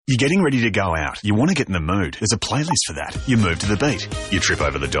You're getting ready to go out. You want to get in the mood. There's a playlist for that. You move to the beat. You trip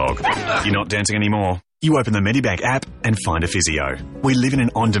over the dog. You're not dancing anymore. You open the Medibank app and find a physio. We live in an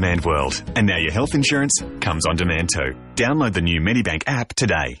on-demand world, and now your health insurance comes on demand too. Download the new Medibank app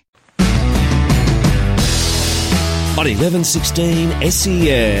today. On 1116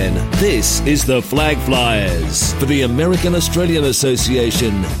 SEN, this is the Flag Flyers for the American-Australian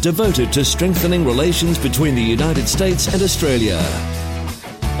Association, devoted to strengthening relations between the United States and Australia.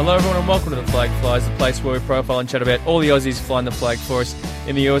 Hello everyone and welcome to the Flag Flyers, the place where we profile and chat about all the Aussies flying the flag for us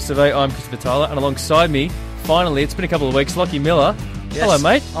in the US of A. I'm Christopher Tyler, and alongside me, finally, it's been a couple of weeks, Lachie Miller. Yes, hello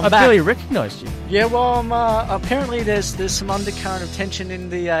mate, I barely recognised you. Yeah, well, apparently there's some undercurrent of tension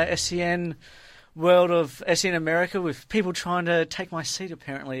in the SEN world of SEN America with people trying to take my seat,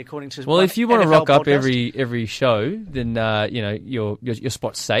 apparently, according to well, if you want to rock podcast. up every show, then your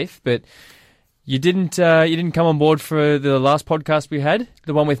spot's safe. But you didn't come on board for the last podcast we had,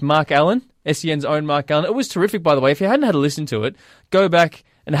 the one with Mark Allen, SEN's own Mark Allen. It was terrific, by the way. If you hadn't had a listen to it, go back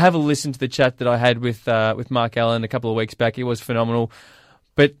and have a listen to the chat that I had with Mark Allen a couple of weeks back. It was phenomenal.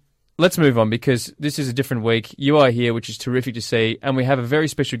 But let's move on, because this is a different week. You are here, which is terrific to see, and we have a very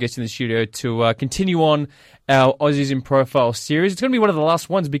special guest in the studio to continue on our Aussies in Profile series. It's going to be one of the last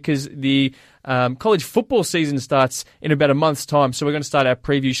ones because the college football season starts in about a month's time, so we're going to start our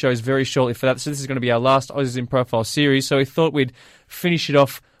preview shows very shortly for that. So this is going to be our last Aussies in Profile series, so we thought we'd finish it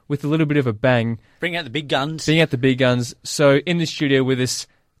off with a little bit of a bang. Bring out the big guns. So in the studio with us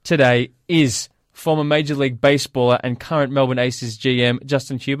today is former Major League Baseballer and current Melbourne Aces GM,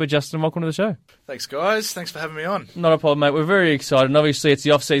 Justin Huber. Justin, welcome to the show. Thanks, guys. Thanks for having me on. Not a problem, mate. We're very excited. And obviously, it's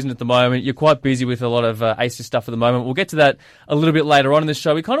the off-season at the moment. You're quite busy with a lot of Aces stuff at the moment. We'll get to that a little bit later on in the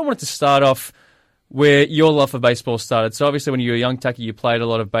show. We kind of wanted to start off where your love for baseball started. So obviously, when you were a young tacky, you played a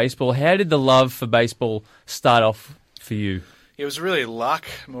lot of baseball. How did the love for baseball start off for you? It was really luck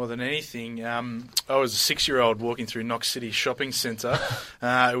more than anything. I was a 6-year-old walking through Knox City Shopping Centre.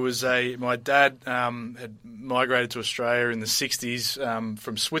 My dad had migrated to Australia in the 60s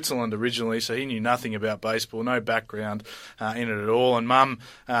from Switzerland originally, so he knew nothing about baseball, no background in it at all. And Mum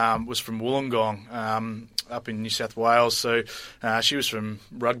was from Wollongong, up in New South Wales, so she was from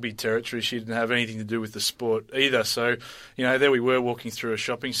rugby territory. She didn't have anything to do with the sport either. So, there we were walking through a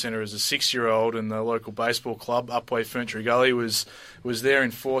shopping centre as a 6-year-old, and the local baseball club, Upway Ferntree Gully, was there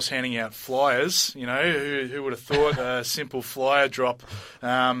in force handing out flyers. Who would have thought a simple flyer drop,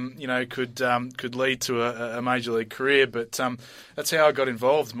 could lead to a major league career? But that's how I got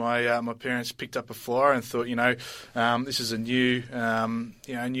involved. My parents picked up a flyer and thought, this is a new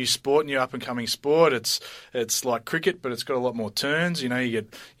sport, new up and coming sport. It's like cricket, but it's got a lot more turns. You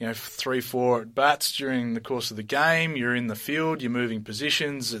get 3-4 at bats during the course of the game. You're in the field. You're moving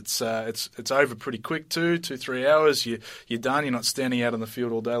positions. It's over pretty quick too. 2-3 hours. You're done. You're not standing out on the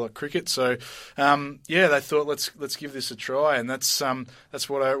field all day like cricket. So they thought let's give this a try, and that's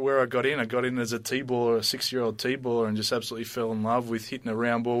where I got in. I got in as a T-baller, a 6-year-old T-baller, and just absolutely fell in love with hitting a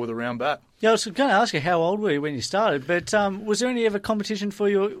round ball with a round bat. Yeah, I was going to ask you how old were you when you started, but was there any ever competition for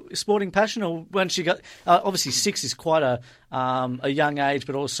your sporting passion, or once you got obviously 6 is quite a young age,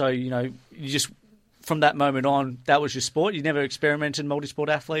 but also you just from that moment on that was your sport. You never experimented multi-sport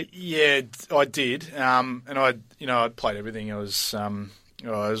athlete. Yeah, I did, and I played everything. I was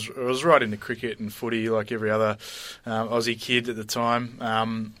right into cricket and footy like every other Aussie kid at the time,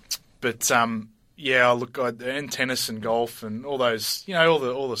 and tennis and golf and all those,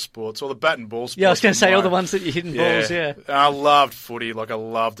 all the sports, all the bat and ball sports. Yeah, I was going to say all the ones that you're hitting balls, yeah. I loved footy, I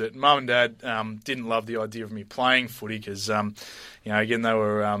loved it. Mum and Dad didn't love the idea of me playing footy because, again, they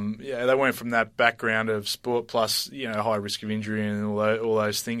were, they weren't from that background of sport plus, high risk of injury and all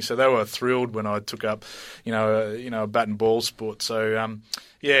those things. So they were thrilled when I took up, a bat and ball sport. So,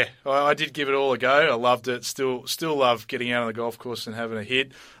 I did give it all a go. I loved it. Still love getting out on the golf course and having a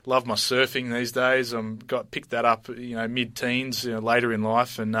hit. Love my surfing these days. Picked that up, mid-teens, later in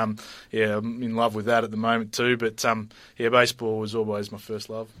life, and I'm in love with that at the moment too. But baseball was always my first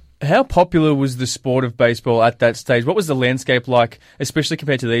love. How popular was the sport of baseball at that stage? What was the landscape like, especially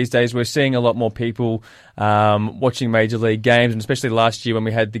compared to these days? We're seeing a lot more people watching Major League games, and especially last year when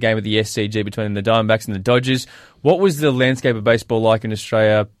we had the game of the SCG between the Diamondbacks and the Dodgers. What was the landscape of baseball like in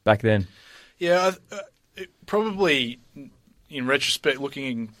Australia back then? Yeah, probably in retrospect,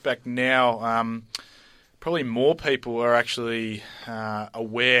 looking back now, probably more people are actually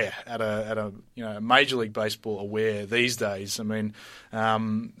aware at a Major League Baseball aware these days. I mean,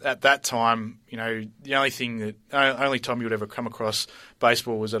 at that time, the only time you would ever come across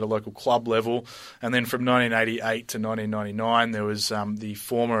baseball was at a local club level, and then from 1988 to 1999 there was the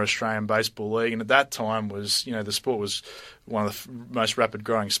former Australian Baseball League, and at that time was the sport was one of the most rapid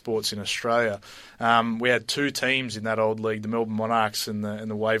growing sports in Australia. We had two teams in that old league, the Melbourne Monarchs and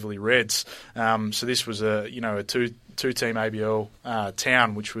the Waverley Reds. So this was a two-team ABL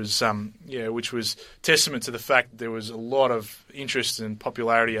town, which was testament to the fact that there was a lot of interest and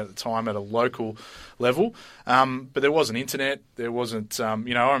popularity at the time at a local level. But there wasn't internet. There wasn't, I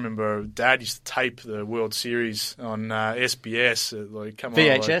remember Dad used to tape the World Series on SBS.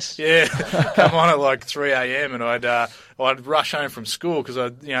 VHS? Come on at like 3 a.m. and I'd rush home from school because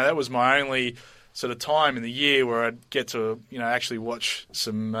that was my only sort of time in the year where I'd get to actually watch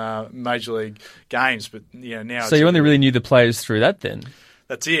some major league games. But now. So you only really knew the players through that then?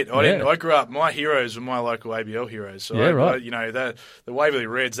 That's it. I grew up. My heroes were my local ABL heroes. So right. The Waverley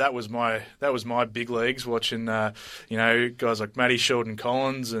Reds. That was my big leagues. Watching guys like Matty Sheldon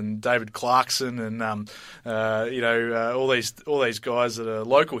Collins and David Clarkson and all these guys that are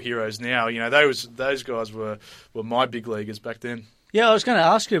local heroes now. Those guys were my big leaguers back then. Yeah, I was going to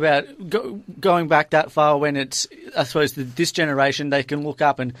ask you about going back that far when it's, I suppose, this generation, they can look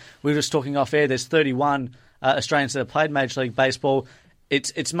up, and we were just talking off air, there's 31 Australians that have played Major League Baseball.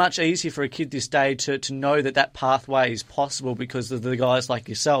 It's much easier for a kid this day to know that pathway is possible because of the guys like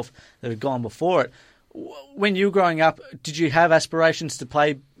yourself that have gone before it. When you were growing up, did you have aspirations to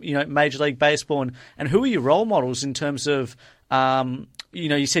play Major League Baseball, and who were your role models in terms of,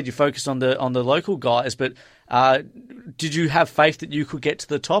 you said you focused on the local guys, but did you have faith that you could get to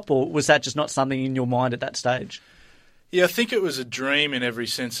the top, or was that just not something in your mind at that stage? Yeah, I think it was a dream in every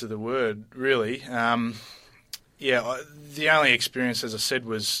sense of the word, really. The only experience, as I said,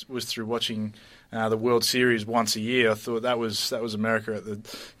 was through watching the World Series once a year. I thought that was America at the,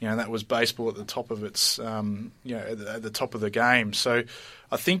 that was baseball at the top of its, at the top of the game. So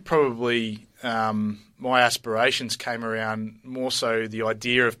I think probably my aspirations came around more so the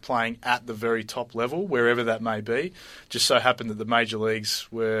idea of playing at the very top level, wherever that may be. Just so happened that the major leagues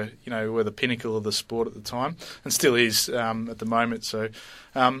were the pinnacle of the sport at the time, and still is at the moment. So,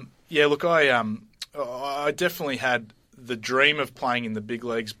 I definitely had the dream of playing in the big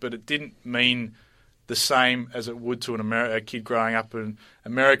leagues, but it didn't mean the same as it would to a kid growing up in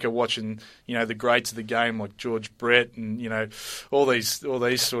America watching, the greats of the game like George Brett and, all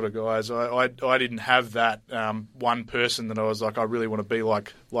these sort of guys. I didn't have that one person that I was like, I really want to be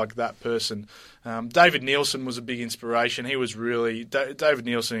like that person. David Nielsen was a big inspiration. He was really David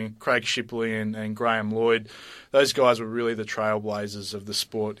Nielsen, Craig Shipley and Graham Lloyd. Those guys were really the trailblazers of the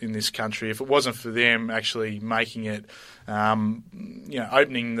sport in this country. If it wasn't for them actually making it,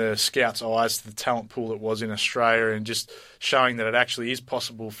 opening the scouts' eyes to the talent pool that was in Australia and just showing that it actually is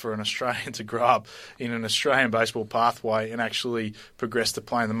possible for an Australian to grow up in an Australian baseball pathway and actually progress to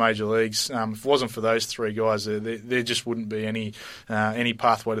play in the major leagues. If it wasn't for those three guys, there just wouldn't be any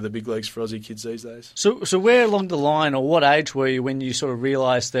pathway to the big leagues for Aussie kids these days. So where along the line, or what age were you when you sort of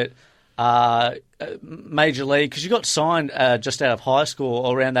realised that Major League, because you got signed just out of high school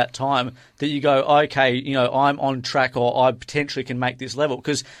or around that time, that you go, okay, I'm on track, or I potentially can make this level?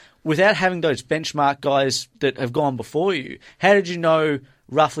 Because without having those benchmark guys that have gone before you, how did you know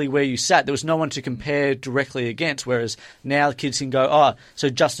roughly where you sat? There was no one to compare directly against, whereas now the kids can go, so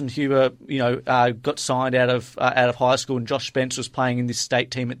Justin Huber, got signed out of high school, and Josh Spence was playing in this state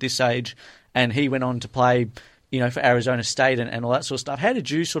team at this age, and he went on to play for Arizona State and all that sort of stuff. How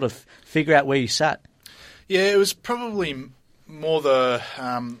did you sort of figure out where you sat? Yeah, it was probably more the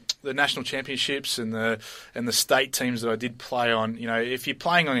national championships and the state teams that I did play on. If you're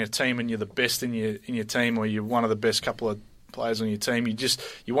playing on your team and you're the best in your team, or you're one of the best couple of players on your team,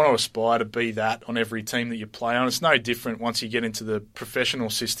 you want to aspire to be that on every team that you play on. It's no different once you get into the professional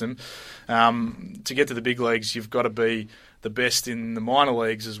system. To get to the big leagues, you've got to be the best in the minor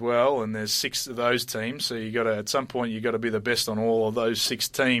leagues as well, and there's 6 of those teams, so at some point you've got to be the best on all of those 6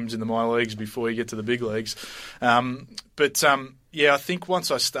 teams in the minor leagues before you get to the big leagues. I think once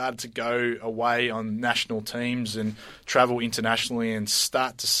I started to go away on national teams and travel internationally and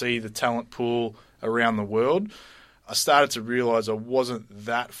start to see the talent pool around the world, I started to realise I wasn't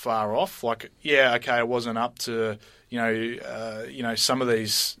that far off. I wasn't up to some of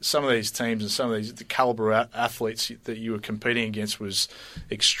these teams and some of the calibre athletes that you were competing against was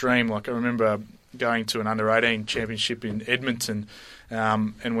extreme. Like I remember going to an under-18 championship in Edmonton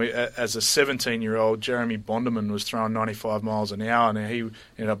And we, as a 17-year-old, Jeremy Bonderman was throwing 95 miles an hour, and he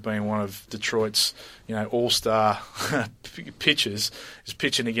ended up being one of Detroit's, all-star pitchers. He was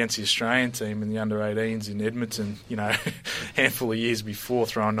pitching against the Australian team in the under-18s in Edmonton, a handful of years before,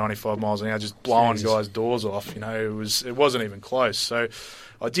 throwing 95 miles an hour, just blowing guys' doors off. It wasn't even close. So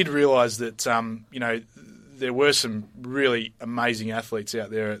I did realise that, there were some really amazing athletes out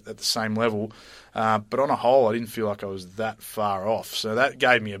there at the same level, but on a whole, I didn't feel like I was that far off. So that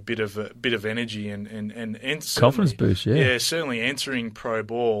gave me a bit of energy and confidence boost. Yeah, certainly entering pro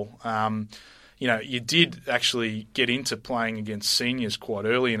ball. You did actually get into playing against seniors quite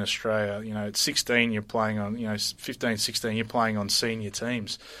early in Australia. At 16, you're playing on, 15, 16, you're playing on senior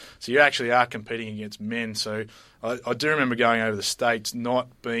teams. So you actually are competing against men. So I do remember going over the States not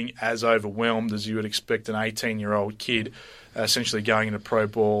being as overwhelmed as you would expect an 18-year-old kid essentially going into pro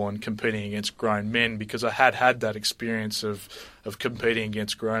ball and competing against grown men, because I had that experience of competing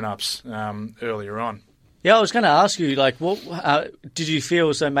against grown-ups earlier on. Yeah, I was going to ask you, what did you feel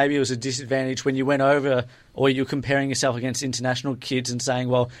as though maybe it was a disadvantage when you went over, or you're comparing yourself against international kids and saying,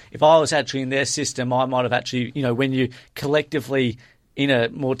 well, if I was actually in their system, I might have actually, when you collectively in a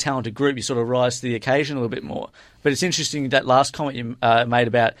more talented group, you sort of rise to the occasion a little bit more. But it's interesting that last comment you made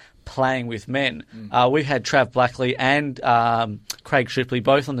about playing with men. We've had Trav Blackley and Craig Shipley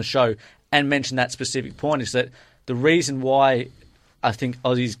both on the show and mentioned that specific point, is that the reason why I think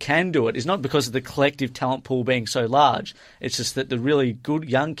Aussies can do it is not because of the collective talent pool being so large. It's just that the really good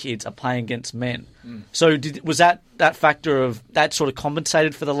young kids are playing against men. So was that factor of that sort of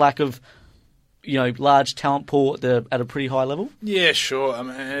compensated for the lack of large talent pool at a pretty high level? Yeah, sure. I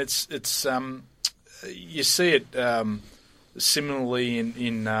mean, it's you see it similarly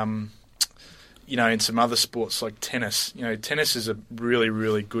in some other sports like tennis. Tennis is a really,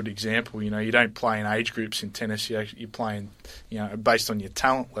 really good example. You don't play in age groups in tennis. You're playing, based on your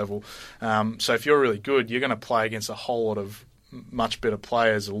talent level. So if you're really good, you're going to play against a whole lot of much better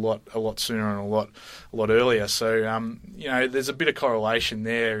players a lot sooner and a lot earlier. So there's a bit of correlation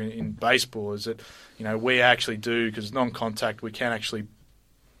there in baseball. Is that we actually do, because non-contact, we can actually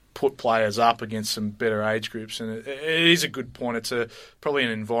put players up against some better age groups, and it is a good point. It's probably an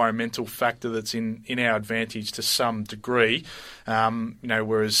environmental factor that's in our advantage to some degree.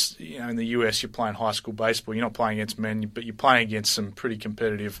 Whereas in the US, you're playing high school baseball, you're not playing against men, but you're playing against some pretty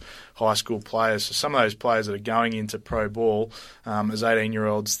competitive high school players. So some of those players that are going into pro ball as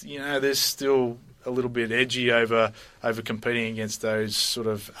 18-year-olds, there's still a little bit edgy over competing against those sort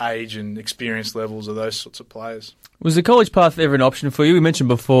of age and experience levels of those sorts of players. Was the college path ever an option for you? We mentioned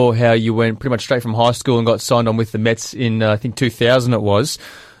before how you went pretty much straight from high school and got signed on with the Mets in, I think, 2000 it was.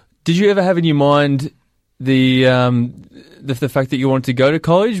 Did you ever have in your mind the fact that you wanted to go to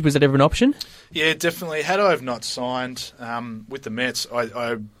college? Was that ever an option? Yeah, definitely. Had I have not signed with the Mets,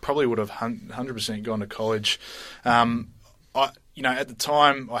 I probably would have 100% gone to college. At the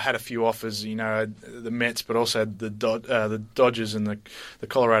time, I had a few offers, the Mets, but also the Dodgers and the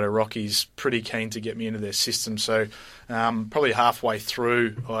Colorado Rockies pretty keen to get me into their system. So probably halfway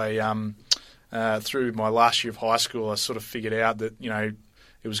through, through my last year of high school, I sort of figured out that,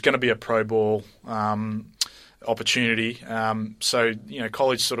 it was going to be a pro ball opportunity. So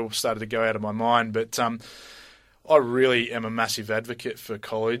college sort of started to go out of my mind. But I really am a massive advocate for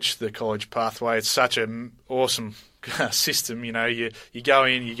college, the college pathway. It's such an awesome system. You go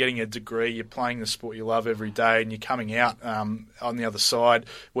in, you're getting a degree, you're playing the sport you love every day, and you're coming out on the other side.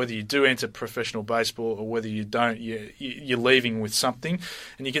 Whether you do enter professional baseball or whether you don't, you're leaving with something.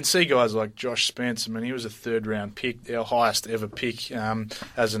 And you can see guys like Josh Spence. I mean, he was a third-round pick, our highest ever pick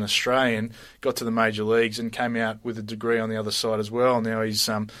as an Australian. Got to the major leagues and came out with a degree on the other side as well. Now he's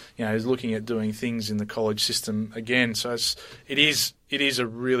he's looking at doing things in the college system again. So it is a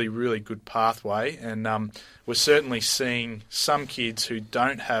really, really good pathway, and we're certainly seeing some kids who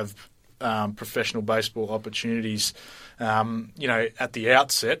don't have professional baseball opportunities, at the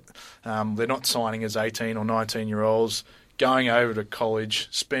outset. They're not signing as 18 or 19-year-olds, going over to college,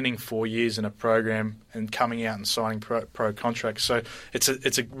 spending 4 years in a program, and coming out and signing pro contracts. So it's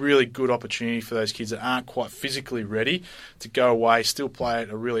a really good opportunity for those kids that aren't quite physically ready to go away, still play at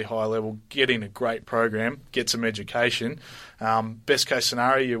a really high level, get in a great program, get some education. Best case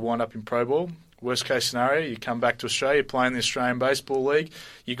scenario, you wind up in pro ball. Worst case scenario, you come back to Australia, play in the Australian Baseball League.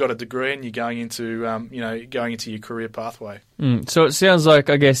 You got a degree, and you're going into your career pathway. So it sounds like,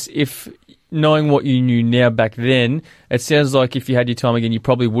 I guess, if knowing what you knew now back then, it sounds like if you had your time again, you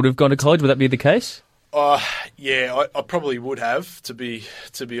probably would have gone to college. Would that be the case? Yeah, I probably would have, to be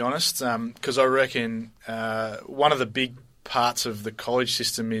honest, because I reckon one of the big parts of the college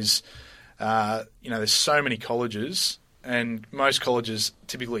system is, there's so many colleges and most colleges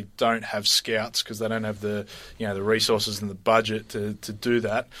typically don't have scouts because they don't have the resources and the budget to do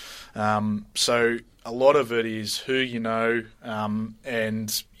that. So a lot of it is who you know,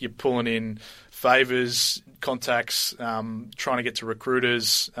 and you're pulling in favours, contacts, trying to get to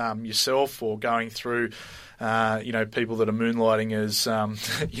recruiters yourself, or going through people that are moonlighting as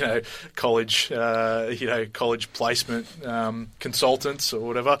college placement consultants or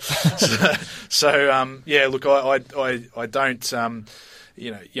whatever. Look, I don't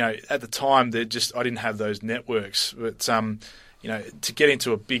at the time I didn't have those networks, but to get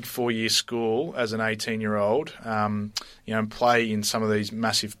into a big 4-year school as an 18-year-old, and play in some of these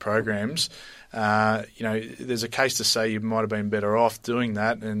massive programs. There's a case to say you might have been better off doing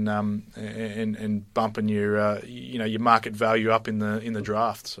that and bumping your market value up in the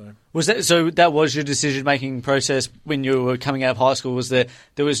draft. So that was your decision making process when you were coming out of high school? Was there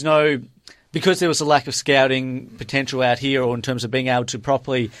was no, because there was a lack of scouting potential out here, or in terms of being able to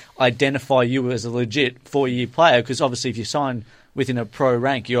properly identify you as a legit 4-year player? Because obviously, if you sign within a pro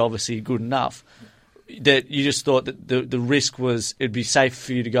rank, you're obviously good enough. That you just thought that the risk was it'd be safe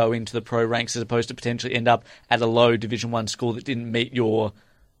for you to go into the pro ranks as opposed to potentially end up at a low Division 1 school that didn't meet your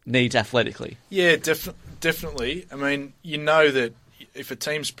needs athletically? Yeah, definitely. I mean, you know that if a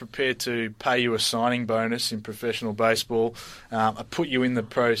team's prepared to pay you a signing bonus in professional baseball, put you in the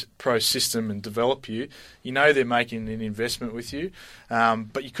pro system and develop you, you know they're making an investment with you.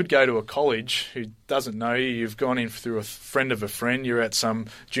 But you could go to a college who doesn't know you. You've gone in through a friend of a friend. You're at some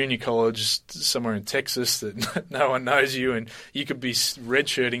junior college somewhere in Texas that no one knows you, and you could be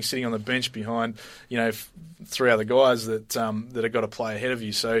redshirting, sitting on the bench behind, 3 other guys that have got to play ahead of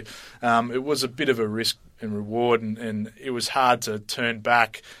you. So it was a bit of a risk and reward, and it was hard to turn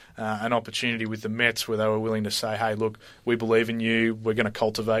back an opportunity with the Mets where they were willing to say, hey, look, we believe in you, we're going to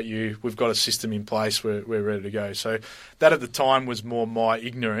cultivate you, we've got a system in place, we're ready to go. So that at the time was more my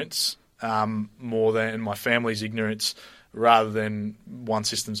ignorance, more than my family's ignorance, rather than one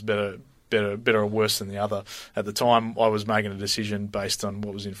system's better or worse than the other. At the time, I was making a decision based on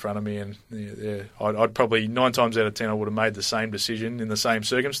what was in front of me, and I'd probably 9 times out of 10 I would have made the same decision in the same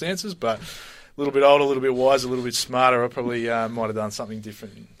circumstances, but a little bit older, a little bit wiser, a little bit smarter, I probably might have done something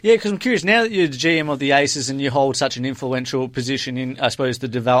different. Yeah, because I'm curious, now that you're the GM of the Aces and you hold such an influential position in, I suppose, the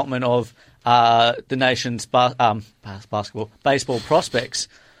development of the nation's baseball prospects,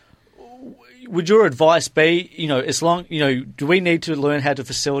 would your advice be, do we need to learn how to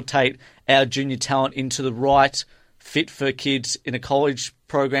facilitate our junior talent into the right fit for kids in a college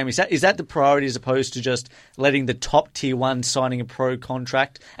program? Is that the priority, as opposed to just letting the top tier ones signing a pro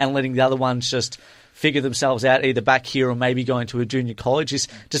contract and letting the other ones just figure themselves out either back here or maybe going to a junior college?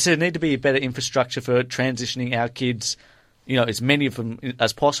 Does there need to be a better infrastructure for transitioning our kids, as many of them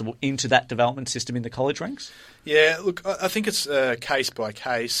as possible, into that development system in the college ranks? Yeah, look, I think it's case by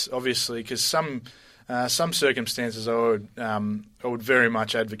case, obviously, because some circumstances I would very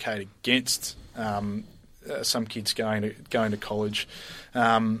much advocate against some kids going to college,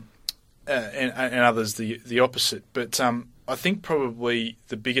 and others the opposite. But I think probably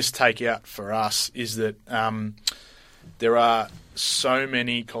the biggest takeout for us is that there are so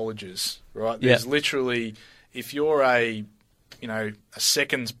many colleges, right? There's literally, if you're a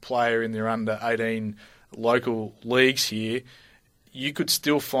seconds player in their under 18 local leagues here, you could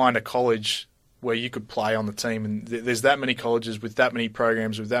still find a college where you could play on the team. And there's that many colleges with that many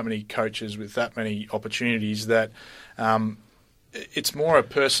programs, with that many coaches, with that many opportunities that it's more a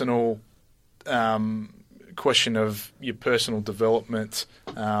personal question of your personal development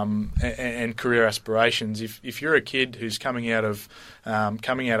and career aspirations. If you're a kid who's coming out of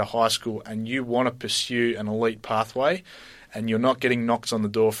high school and you want to pursue an elite pathway, and you're not getting knocks on the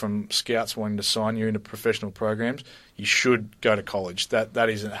door from scouts wanting to sign you into professional programs, you should go to college. That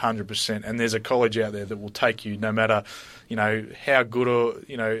is 100%. And there's a college out there that will take you no matter, how good or,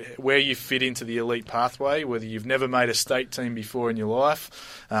 where you fit into the elite pathway, whether you've never made a state team before in your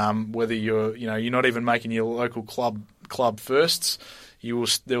life, whether you're not even making your local club firsts. There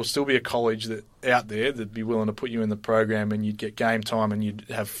will still be a college out there that'd be willing to put you in the program, and you'd get game time, and you'd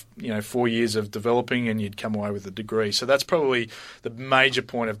have 4 years of developing, and you'd come away with a degree. So that's probably the major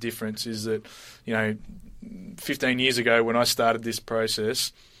point of difference, is that 15 years ago when I started this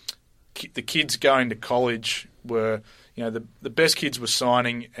process, the kids going to college were the best kids were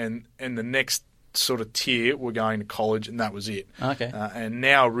signing, and the next sort of tier were going to college, and that was it. Okay. And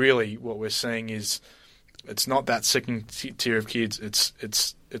now really what we're seeing is it's not that second tier of kids. It's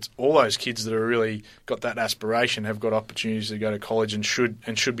all those kids that are really got that aspiration, have got opportunities to go to college and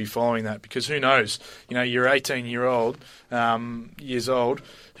should be following that, because who knows? You're 18 years old.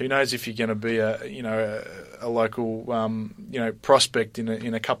 Who knows if you're going to be a local prospect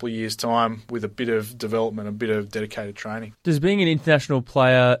in a couple of years' time with a bit of development, a bit of dedicated training. Does being an international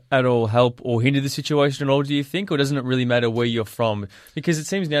player at all help or hinder the situation at all, do you think, or doesn't it really matter where you're from? Because it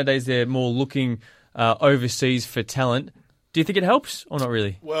seems nowadays they're more looking overseas for talent. Do you think it helps or not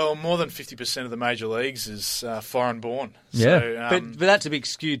really? Well, more than 50% of the major leagues is foreign-born. Yeah, so, but that's a big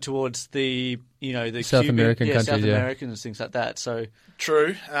skew towar's the the South Cuban, American countries, South yeah. Americans, things like that. So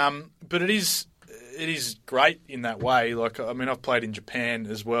true, but it is great in that way. Like, I mean, I've played in Japan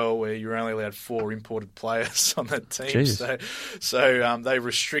as well, where you're only allowed 4 imported players on that team. Jeez. So they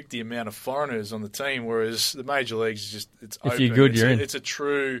restrict the amount of foreigners on the team, whereas the major leagues is just it's If open. you're good, you're in. It's a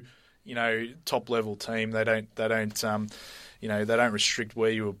true top level team. They don't they don't restrict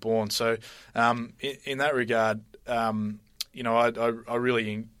where you were born. So in that regard, I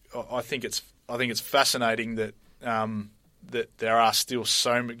think it's fascinating that that there are still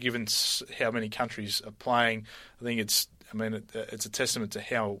so many, given how many countries are playing. I think it's a testament to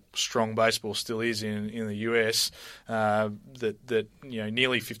how strong baseball still is in the US. That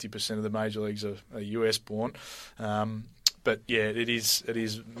nearly 50% of the major leagues are US born. But yeah, it is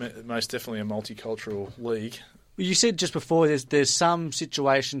most definitely a multicultural league. you said just before there's some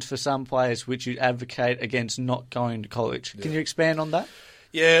situations for some players which you advocate against not going to college. Can you expand on that?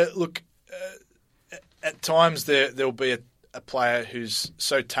 Yeah, look, at times there'll be a player who's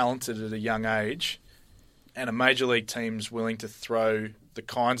so talented at a young age, and a major league team's willing to throw the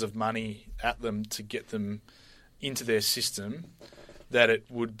kinds of money at them to get them into their system, that it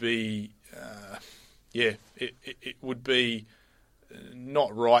would be, it would be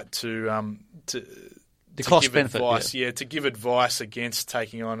not right to cost give benefit, advice, to give advice against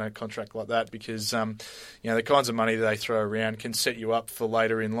taking on a contract like that, because the kinds of money that they throw around can set you up for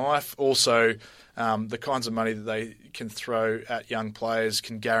later in life. Also, the kinds of money that they can throw at young players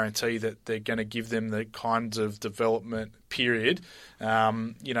can guarantee that they're going to give them the kinds of development period,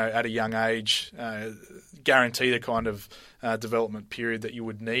 at a young age, guarantee the kind of development period that you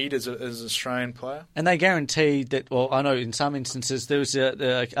would need as an Australian player. And they guarantee that, well, I know in some instances there was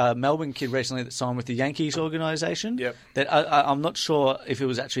a Melbourne kid recently that signed with the Yankees organisation. Yep. That I'm not sure if it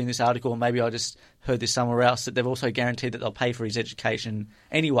was actually in this article, or maybe I just heard this somewhere else, that they've also guaranteed that they'll pay for his education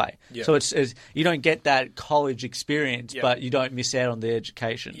anyway. Yep. So it's you don't get that college experience, Yep. but you don't miss out on the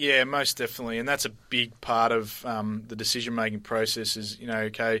education. Yeah, most definitely. And that's a big part of the decision-making process is,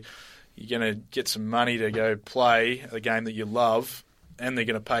 okay, you're going to get some money to go play a game that you love, and they're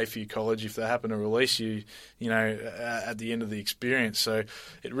going to pay for your college if they happen to release you, at the end of the experience. So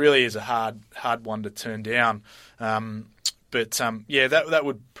it really is a hard one to turn down. But that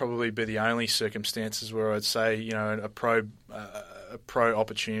would probably be the only circumstances where I'd say, a pro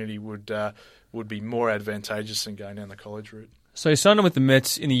opportunity would be more advantageous than going down the college route. So you signed on with the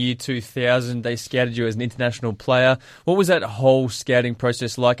Mets in the year 2000. They scouted you as an international player. What was that whole scouting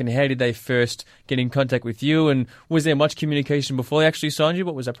process like, and how did they first get in contact with you? And was there much communication before they actually signed you?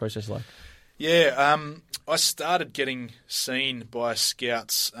 What was that process like? Yeah, I started getting seen by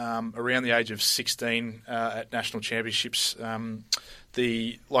scouts around the age of 16 at national championships.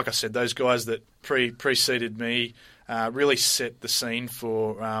 Like I said, those guys that preceded me really set the scene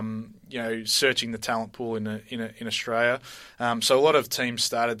for searching the talent pool in Australia. So a lot of teams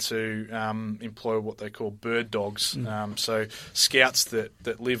started to employ what they call bird dogs. So scouts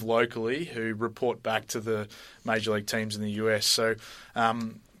that live locally who report back to the major league teams in the US. So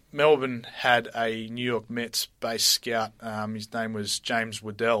Melbourne had a New York Mets-based scout. His name was James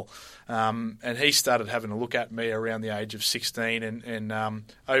Waddell, and he started having a look at me around the age of 16. And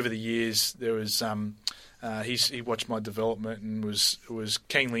over the years, there was he watched my development and was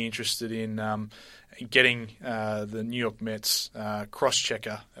keenly interested in getting the New York Mets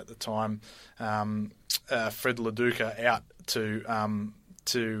cross-checker at the time, Fred LaDuca, out to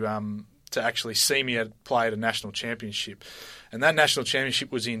actually see me play at a national championship. And that national championship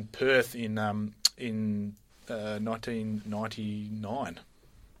was in Perth in 1999.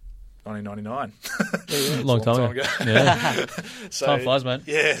 1999. Long time ago. Yeah. So, time flies, mate.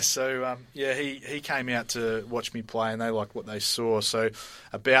 Yeah, so he came out to watch me play, and they liked what they saw. So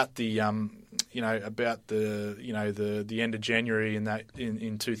about the the end of January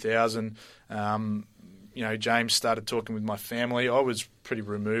in 2000, James started talking with my family. I was pretty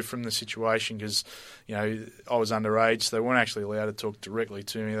removed from the situation because, I was underage, so they weren't actually allowed to talk directly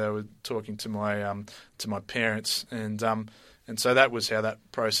to me. They were talking to my parents, and And so that was how that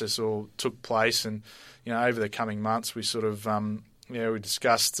process all took place. And, over the coming months, we sort of, we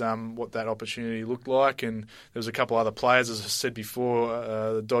discussed what that opportunity looked like. And there was a couple other players, as I said before,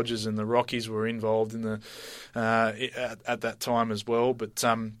 the Dodgers and the Rockies were involved in at that time as well. But,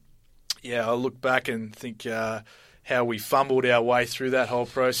 I look back and think how we fumbled our way through that whole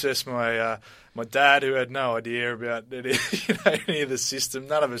process. My dad, who had no idea about any of the system,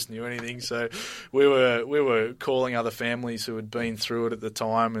 none of us knew anything. So we were calling other families who had been through it at the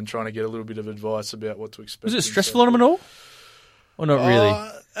time and trying to get a little bit of advice about what to expect. Was it stressful on them at all, or not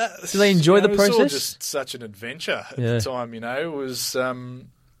really? Did they enjoy the process? It was all just such an adventure at the time. It was.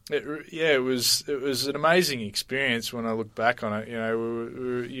 It was an amazing experience when I look back on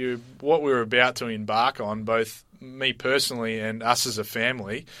it. What we were about to embark on, both me personally and us as a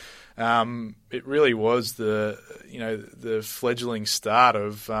family. It really was the fledgling start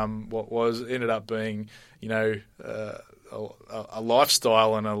of what ended up being a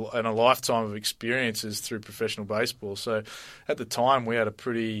lifestyle and a lifetime of experiences through professional baseball. So at the time we had a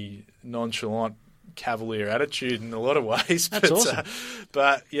pretty nonchalant, cavalier attitude in a lot of ways. That's awesome.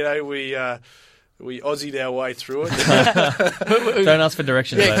 We Aussied our way through it. Don't ask for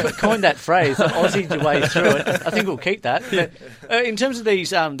directions. Yeah, coined that phrase, Aussied your way through it. I think we'll keep that. But, in terms of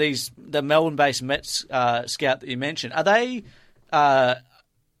the Melbourne-based Mets scout that you mentioned, are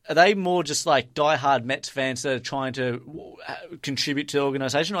they more just like diehard Mets fans that are trying to contribute to the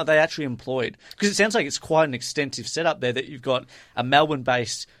organisation, or are they actually employed? Because it sounds like it's quite an extensive setup there, that you've got a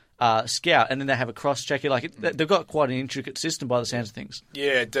Melbourne-based scout, and then they have a cross-checker. They've got quite an intricate system by the sounds of things.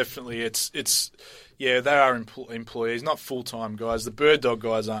 Yeah, definitely. They are employees, not full-time guys. The Bird Dog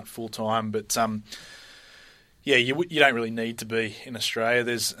guys aren't full-time, but you don't really need to be in Australia.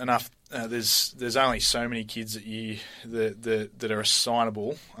 There's enough. There's only so many kids that are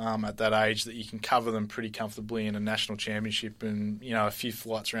assignable at that age that you can cover them pretty comfortably in a national championship and a few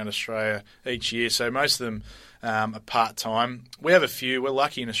flights around Australia each year. So most of them are part-time. We're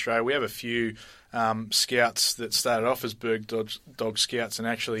lucky in Australia. We have a few scouts that started off as Bird Dog scouts and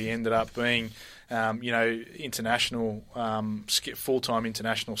actually ended up being international full-time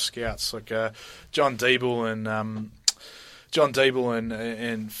international scouts, like John Deeble and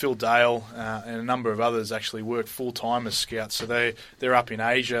Phil Dale and a number of others actually work full-time as scouts. So they're up in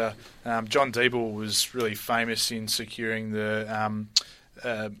Asia. John Deeble was really famous in securing the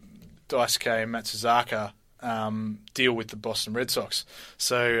Daisuke Matsuzaka deal with the Boston Red Sox.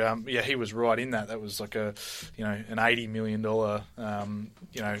 So he was right in that. That was like an $80 million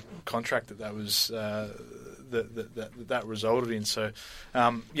contract that was that resulted in. So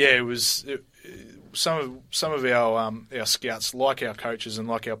it was. Some of our scouts, like our coaches and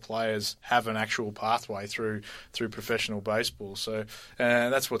like our players, have an actual pathway through professional baseball. So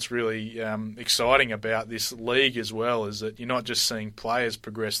that's what's really exciting about this league as well, is that you're not just seeing players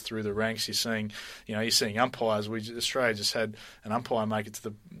progress through the ranks. You're seeing umpires. Australia just had an umpire make it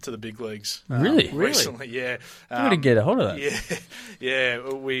to the big leagues. Really? Recently, yeah. You got to get a hold of that. Yeah.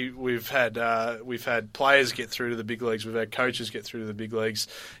 We've had players get through to the big leagues. We've had coaches get through to the big leagues.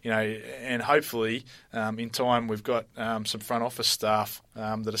 And hopefully, in time, we've got some front office staff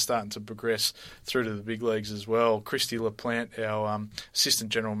that are starting to progress through to the big leagues as well. Christy LaPlante, our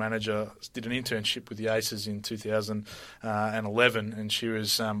assistant general manager, did an internship with the Aces in 2011, and she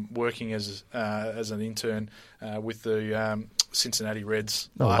was working as an intern with the Cincinnati Reds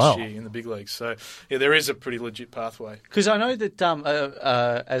last year in the big leagues. So, there is a pretty legit pathway. Because I know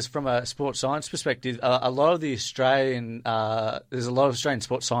that as from a sports science perspective, a lot of the there's a lot of Australian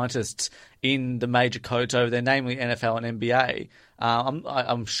sports scientists in the major codes over there, namely NFL and NBA.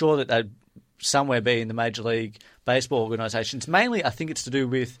 I'm sure that they'd somewhere be in the Major League Baseball organisations. Mainly, I think it's to do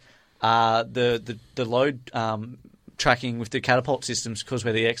with the load tracking with the catapult systems, because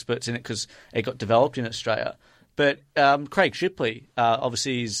we're the experts in it, because it got developed in Australia. But Craig Shipley,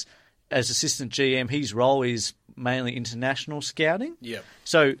 obviously, as assistant GM, his role is mainly international scouting. Yeah.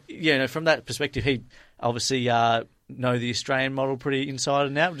 So, from that perspective, he obviously know the Australian model pretty inside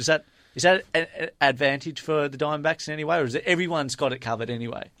and out. Is that an advantage for the Diamondbacks in any way, or is it everyone's got it covered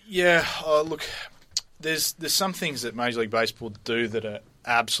anyway? Yeah, look, there's some things that Major League Baseball do that are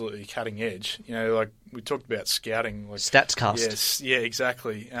absolutely cutting edge. Like we talked about scouting, like StatsCast. Yes, yeah,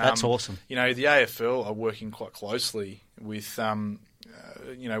 exactly. That's awesome. The AFL are working quite closely with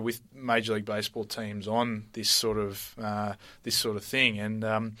with Major League Baseball teams on this sort of thing,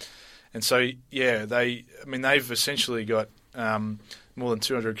 and so they've essentially got more than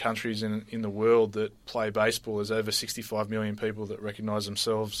 200 countries in the world that play baseball. There's over 65 million people that recognise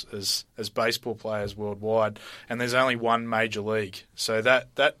themselves as baseball players worldwide, and there's only one major league. So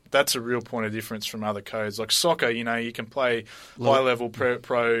that's a real point of difference from other codes. Like soccer, you can play high-level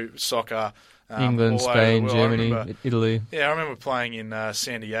pro soccer. England, Spain, Germany, Italy. Yeah, I remember playing in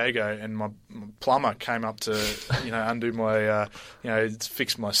San Diego, and my plumber came up to undo my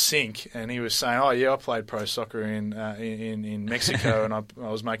fix my sink, and he was saying, "Oh yeah, I played pro soccer in Mexico, and I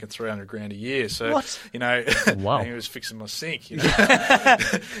was making $300,000 a year." So what? Wow. And he was fixing my sink.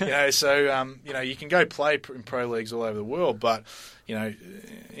 So you can go play in pro leagues all over the world, but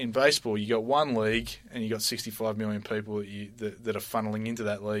in baseball, you got one league, and you got 65 million people that are funneling into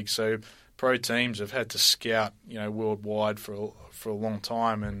that league. So pro teams have had to scout, worldwide for a long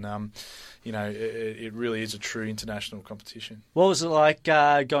time, and it really is a true international competition. What was it like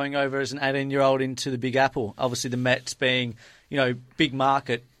going over as an 18-year-old into the Big Apple? Obviously, the Mets being, big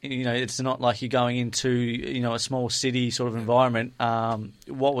market. It's not like you're going into, a small city sort of environment.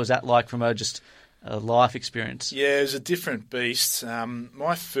 What was that like from just a life experience? Yeah, it was a different beast.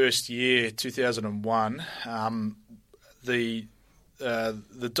 My first year, 2001, the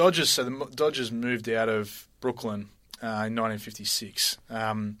Dodgers. So the Dodgers moved out of Brooklyn in 1956,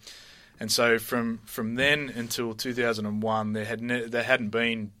 and so from then until 2001, there hadn't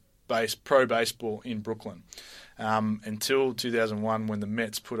been pro baseball in Brooklyn until 2001, when the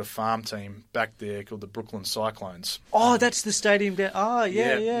Mets put a farm team back there called the Brooklyn Cyclones. Oh, that's the stadium there. Oh,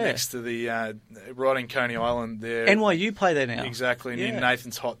 yeah. Next to the right in Coney Island there. NYU play there now. Exactly, near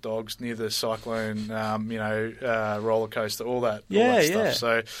Nathan's Hot Dogs, near the Cyclone, roller coaster, all that stuff.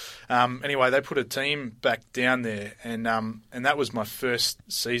 So, anyway, they put a team back down there, and that was my first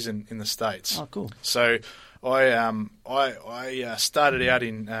season in the States. Oh, cool. So I started out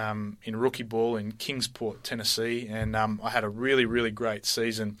in rookie ball in Kingsport, Tennessee, and I had a really, really great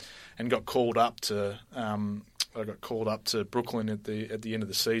season, and got called up to Brooklyn at the end of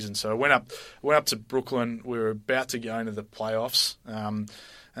the season. So I went up to Brooklyn. We were about to go into the playoffs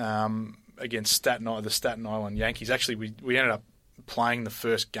against the Staten Island Yankees. Actually, we ended up playing the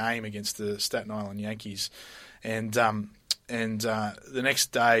first game against the Staten Island Yankees, and the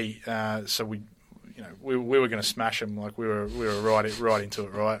next day, so we were going to smash them. Like we were right into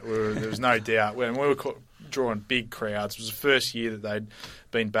it. Right, there was no doubt. When we were drawing big crowds, it was the first year that they'd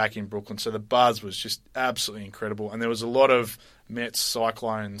been back in Brooklyn, so the buzz was just absolutely incredible. And there was a lot of Mets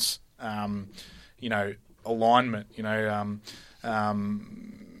Cyclones, alignment.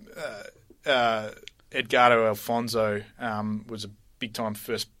 Edgardo Alfonso was a big time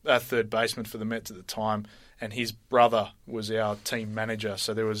third baseman for the Mets at the time, and his brother was our team manager.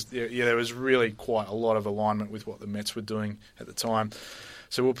 So there was really quite a lot of alignment with what the Mets were doing at the time.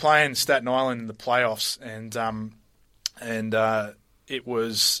 So we were playing Staten Island in the playoffs, and it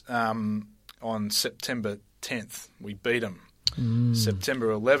was on September 10th we beat them.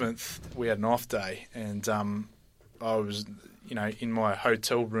 September 11th we had an off day, and I was in my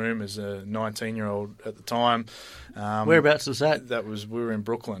hotel room as a 19-year-old at the time. Whereabouts was that? We were in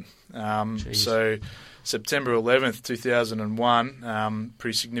Brooklyn. So September 11th, 2001,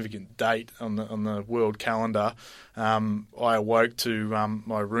 pretty significant date on the world calendar. I awoke to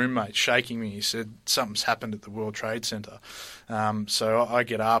my roommate shaking me. He said something's happened at the World Trade Center. So I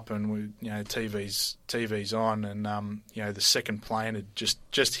get up, and TV's on, and the second plane had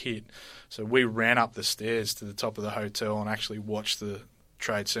just hit. So we ran up the stairs to the top of the hotel and actually watched the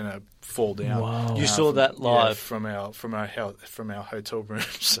Trade Center fall down. Wow. You saw that live from our hotel room.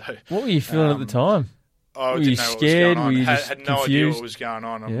 So what were you feeling at the time? I were you scared? Were you just had no confused? idea what was going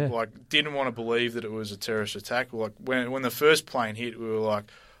on. I didn't want to believe that it was a terrorist attack. Like when the first plane hit, we were like,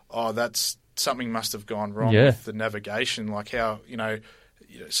 "Oh, that's something must have gone wrong with the navigation." Like how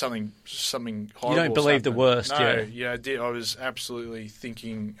something horrible. You don't believe the worst. No, I did. I was absolutely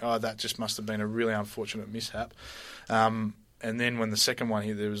thinking, "Oh, that just must have been a really unfortunate mishap." And then when the second one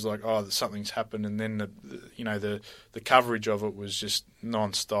hit, there was like, "Oh, something's happened." And then the coverage of it was just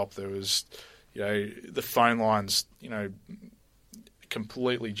non-stop. There was the phone lines,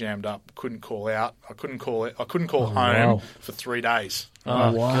 completely jammed up. Couldn't call out. I couldn't call home for 3 days.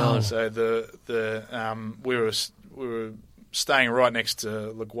 Oh wow! So we were staying right next to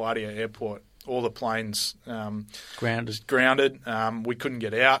LaGuardia Airport. All the planes grounded. We couldn't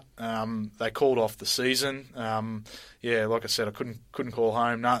get out. They called off the season. Like I said, I couldn't call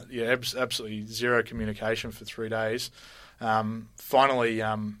home. Absolutely zero communication for 3 days. Finally,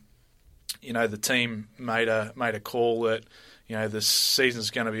 the team made a call that the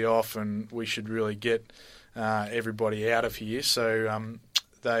season's going to be off and we should really get everybody out of here. So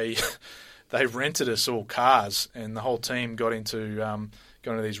they they rented us all cars, and the whole team got into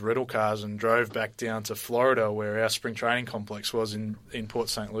these rental cars and drove back down to Florida, where our spring training complex was in Port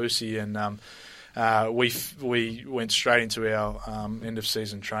St. Lucie, and we went straight into our end of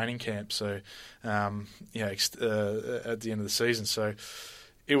season training camp. So at the end of the season, so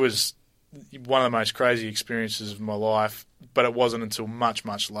it was one of the most crazy experiences of my life. But it wasn't until much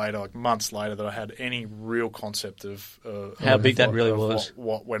later, like months later, that I had any real concept of how big that really was.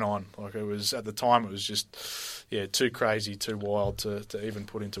 What went on? Like, it was, at the time, it was just too crazy, too wild to even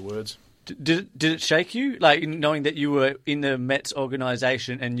put into words. Did it shake you, like knowing that you were in the Mets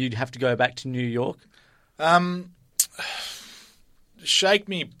organisation and you'd have to go back to New York? Shake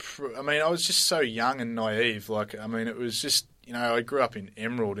me. I mean, I was just so young and naive. Like, I mean, it was just, I grew up in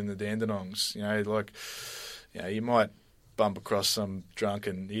Emerald in the Dandenongs. You might bump across some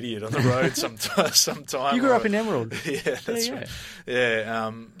drunken idiot on the road sometime. You grew up in Emerald. Yeah, that's right.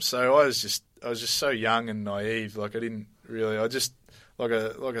 Yeah. So I was just so young and naive. Like, I didn't really. I just, like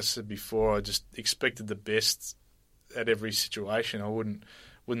I said before, I just expected the best at every situation. I wouldn't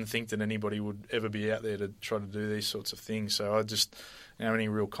think that anybody would ever be out there to try to do these sorts of things. So I just didn't have any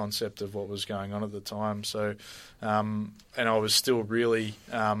real concept of what was going on at the time. So, and I was still really,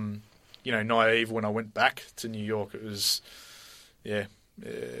 naive when I went back to New York. It was, it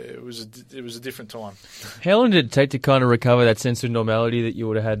was a different time. How long did it take to kind of recover that sense of normality that you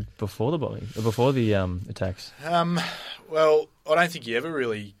would have had before the bombing, or before the attacks? Well, I don't think you ever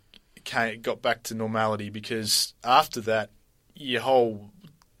really got back to normality, because after that, your whole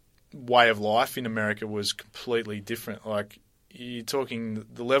way of life in America was completely different. Like, you're talking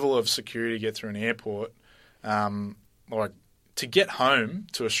the level of security to get through an airport. Like, to get home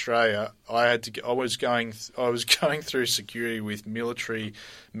to Australia, I was going through security with military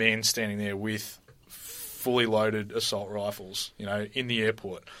men standing there with fully loaded assault rifles, in the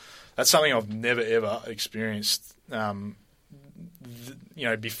airport. That's something I've never ever experienced,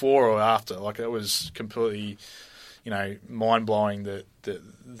 before or after. Like, it was completely, mind blowing, that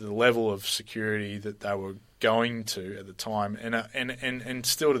the level of security that they were going to at the time, and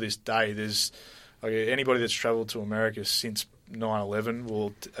still to this day, there's, like, anybody that's travelled to America since 9/11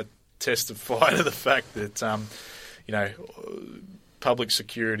 will testify to the fact that public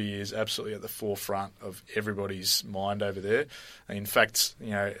security is absolutely at the forefront of everybody's mind over there. In fact,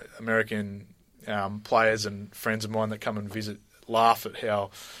 American players and friends of mine that come and visit laugh at how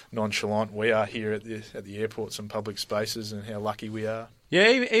nonchalant we are here at the airports and public spaces, and how lucky we are. Yeah,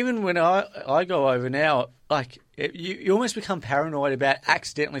 even when I go over now, like, you almost become paranoid about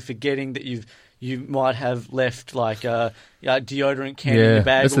accidentally forgetting that you might have left, like, a deodorant can in your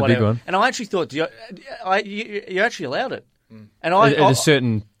bag, that's or whatever. The big one. And I actually thought you actually allowed it. And at a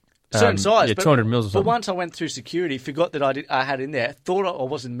certain size, 200 mils or something. But once I went through security, forgot that I had in there, thought I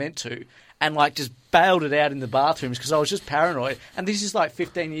wasn't meant to, and like just bailed it out in the bathrooms because I was just paranoid. And this is like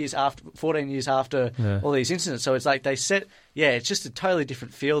 14 years after all these incidents. So it's like it's just a totally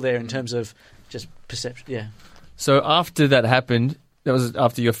different feel there in terms of just perception. Yeah. So after that happened, that was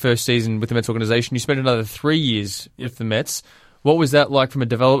after your first season with the Mets organisation, you spent another 3 years with the Mets. What was that like from a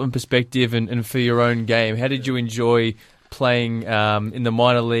development perspective and for your own game? How did you enjoy playing in the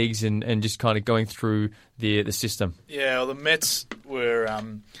minor leagues and just kind of going through the system? Yeah, well, the Mets were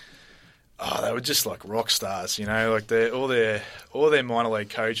they were just like rock stars, like all their minor league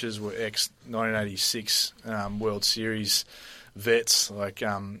coaches were ex-1986 World Series vets, like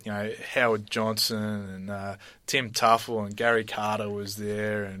Howard Johnson and Tim Tuffle and Gary Carter was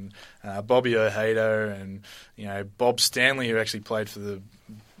there, and Bobby Ojeda and Bob Stanley, who actually played for the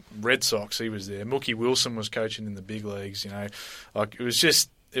Red Sox, he was there. Mookie Wilson was coaching in the big leagues. Like, it was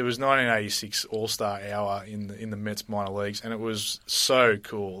 1986 All-Star hour in the Mets minor leagues, and it was so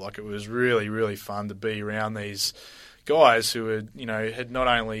cool. Like, it was really, really fun to be around these guys who had not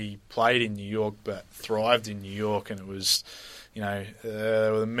only played in New York but thrived in New York, and it was.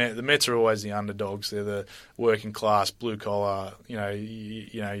 The Mets are always the underdogs. They're the working class, blue collar.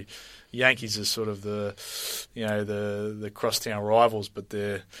 Yankees are sort of the crosstown rivals, but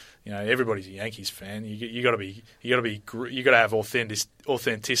they're everybody's a Yankees fan. You got to have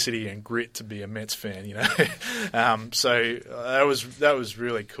authenticity and grit to be a Mets fan. So that was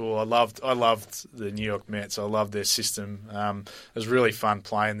really cool. I loved the New York Mets. I loved their system. It was really fun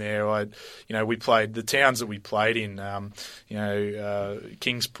playing there. We played the towns that we played in.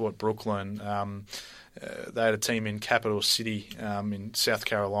 Kingsport, Brooklyn. They had a team in Capital City in South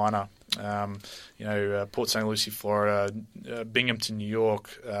Carolina. Port St. Lucie, Florida, Binghamton, New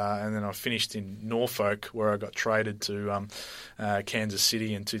York, and then I finished in Norfolk, where I got traded to Kansas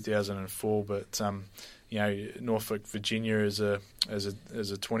City in 2004. But Norfolk, Virginia as a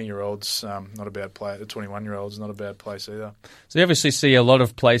 20-year-old's not a bad place. A 21-year-old's not a bad place either. So you obviously see a lot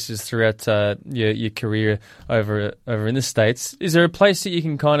of places throughout your career over in the States. Is there a place that you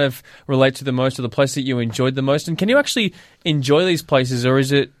can kind of relate to the most, or the place that you enjoyed the most? And can you actually enjoy these places, or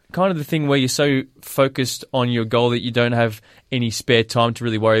is it kind of the thing where you're so focused on your goal that you don't have any spare time to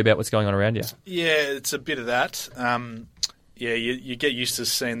really worry about what's going on around you? Yeah, it's a bit of that. You get used to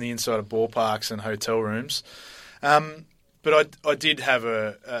seeing the inside of ballparks and hotel rooms. But I did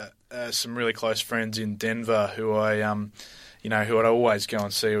have some really close friends in Denver who who I'd always go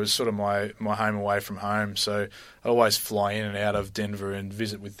and see. It was sort of my home away from home. So I'd always fly in and out of Denver and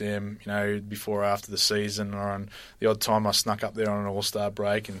visit with them, before or after the season, or on the odd time I snuck up there on an All-Star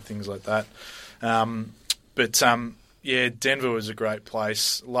break and things like that. Denver was a great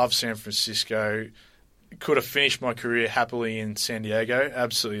place. Love San Francisco. Could have finished my career happily in San Diego.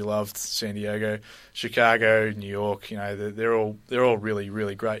 Absolutely loved San Diego, Chicago, New York. They're all really,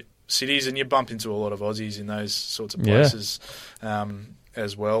 really great cities, and you bump into a lot of Aussies in those sorts of places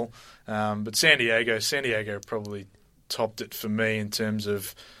as well. But San Diego probably topped it for me in terms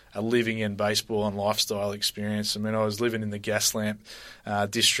of a living in baseball and lifestyle experience. I mean, I was living in the Gaslamp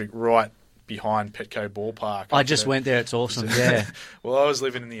district right behind Petco Ballpark. I just went there. It's awesome. Yeah. Well, I was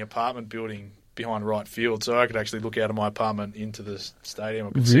living in the apartment building behind right field, so I could actually look out of my apartment into the stadium. I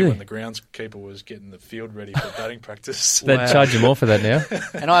could see when the groundskeeper was getting the field ready for batting practice. They'd charge you more for that now.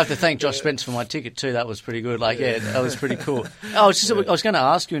 And I have to thank Josh Spence for my ticket too. That was pretty good. That was pretty cool. I was going to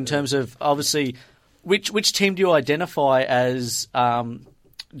ask you in terms of, obviously, which team do you identify as?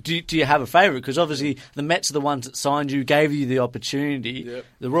 Do you have a favourite? Because obviously the Mets are the ones that signed you, gave you the opportunity. Yep.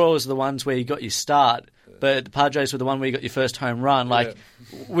 The Royals are the ones where you got your start. But the Padres were the one where you got your first home run.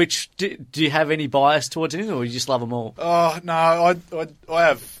 Which do you have any bias towards anything, or you just love them all? Oh no,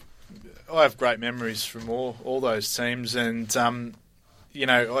 I have great memories from all those teams, and I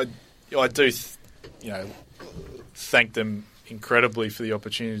do thank them incredibly for the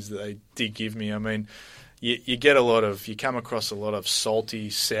opportunities that they did give me. I mean, you come across a lot of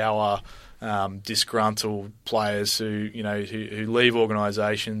salty, sour, disgruntled players who leave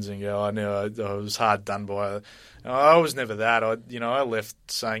organisations and go, I was hard done by. I was never that. I left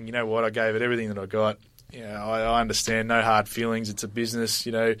saying, you know what, I gave it everything that I got. I understand, no hard feelings. It's a business.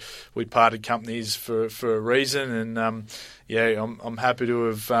 We parted companies for a reason, and I'm happy to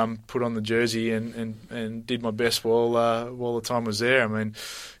have put on the jersey and did my best while the time was there. I mean,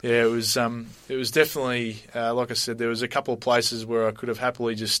 it was definitely like I said, there was a couple of places where I could have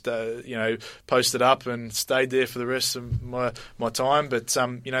happily just posted up and stayed there for the rest of my time, but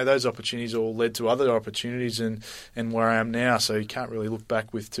those opportunities all led to other opportunities and where I am now. So you can't really look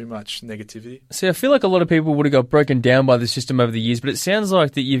back with too much negativity. See, I feel like a lot of people would have got broken down by the system over the years, but it sounds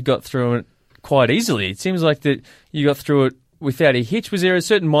like that you've got through it quite easily. It seems like that you got through it without a hitch. Was there a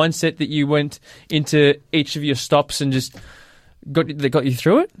certain mindset that you went into each of your stops and just got you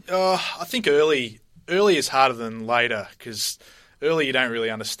through it? I think early is harder than later, because early you don't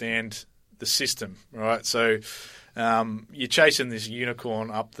really understand the system, right? So you're chasing this unicorn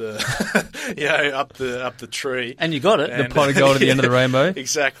up the up the tree, and you got it. The pot of gold at the end of the rainbow.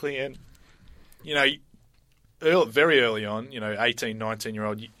 Exactly, and very early on, 18,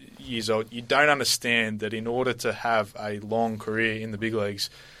 19 years old, you don't understand that in order to have a long career in the big leagues,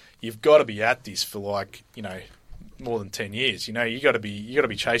 you've got to be at this for more than 10 years. You got to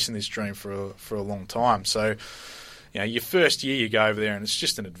be chasing this dream for a long time. So, your first year you go over there and it's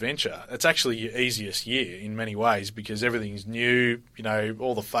just an adventure. It's actually your easiest year in many ways because everything's new.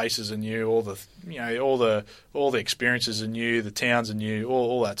 All the faces are new. All the experiences are new. The towns are new.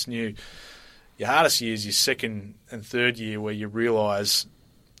 All that's new. Your hardest year is your second and third year, where you realise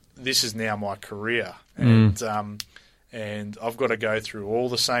this is now my career, and I've got to go through all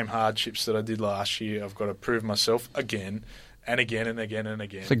the same hardships that I did last year. I've got to prove myself again and again and again and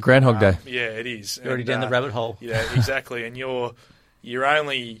again. It's a Groundhog Day. Yeah, it is. You're already down the rabbit hole. Yeah, exactly. And you're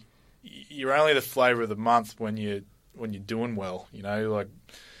only the flavour of the month when you're doing well. It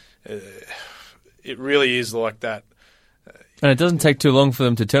really is like that. And it doesn't take too long for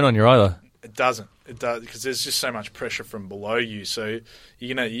them to turn on you either. It doesn't. It does, because there's just so much pressure from below you. So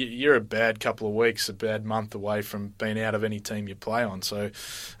you're a bad couple of weeks, a bad month away from being out of any team you play on. So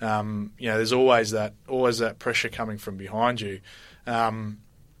there's always that pressure coming from behind you.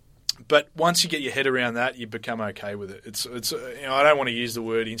 But once you get your head around that, you become okay with it. It's I don't want to use the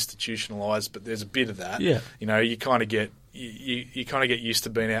word institutionalised, but there's a bit of that. Yeah. You kind of get. You kind of get used to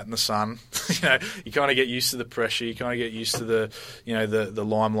being out in the sun. You kind of get used to the pressure. You kind of get used to the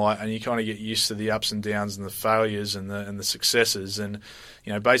limelight, and you kind of get used to the ups and downs and the failures and the successes. And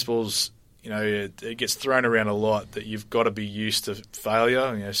baseball's it gets thrown around a lot that you've got to be used to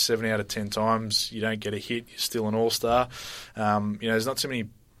failure. 7 out of 10 times you don't get a hit, you're still an all-star. There's not too many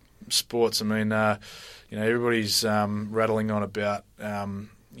sports. I mean, everybody's rattling on about,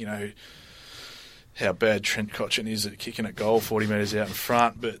 how bad Trent Cotchin is at kicking at goal 40 metres out in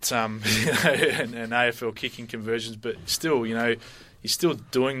front, but and AFL kicking conversions, but still, you're still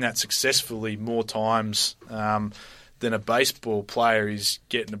doing that successfully more times than a baseball player is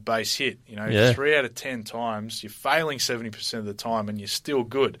getting a base hit. 3 out of 10 times, you're failing 70% of the time, and you're still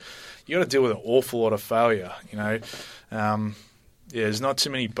good. You got to deal with an awful lot of failure. There's not too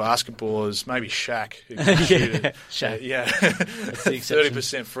many basketballers, maybe Shaq, who can shoot it. Shaq.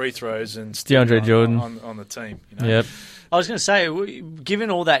 30% free throws and still DeAndre Jordan on the team. Yep. I was going to say, given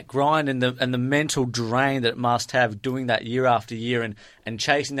all that grind and the mental drain that it must have doing that year after year and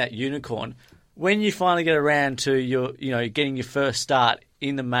chasing that unicorn, when you finally get around to your getting your first start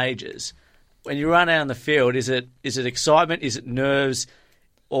in the majors, when you run out on the field, is it excitement, is it nerves,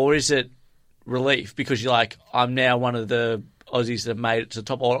 or is it relief because you're like, I'm now one of the Aussies that have made it to the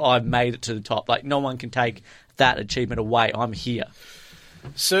top, or I've made it to the top. Like, no one can take that achievement away. I'm here.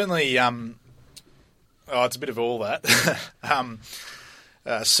 Certainly, it's a bit of all that.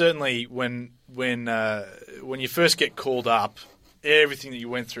 Certainly, when you first get called up, everything that you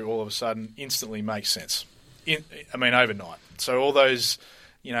went through all of a sudden instantly makes sense. Overnight. So all those,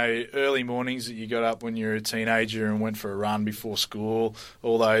 early mornings that you got up when you were a teenager and went for a run before school,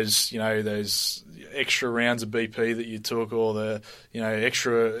 all those, those extra rounds of BP that you took, all the,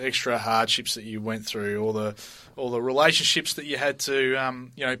 extra hardships that you went through, all the relationships that you had to,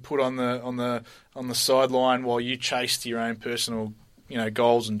 put on the sideline while you chased your own personal,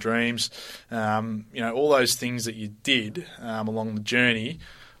 goals and dreams, all those things that you did along the journey,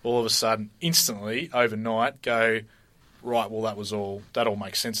 all of a sudden, instantly, overnight, go, right, well, that all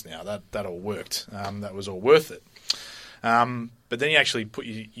makes sense now. That all worked. That was all worth it. But then you actually put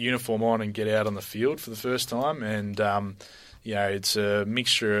your uniform on and get out on the field for the first time, and it's a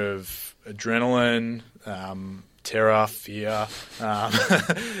mixture of adrenaline, terror, fear,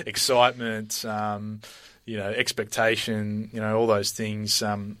 excitement, expectation, all those things.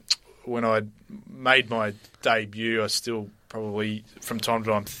 When I made my debut, I still probably from time to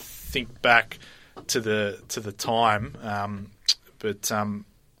time think back to the time, but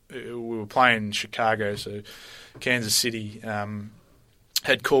we were playing in Chicago, so Kansas City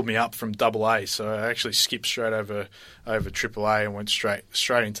had called me up from AA, so I actually skipped straight over AAA and went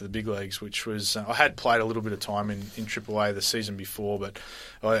straight into the big leagues, which was I had played a little bit of time in AAA the season before, but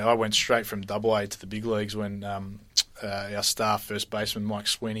I went straight from AA to the big leagues when our star first baseman Mike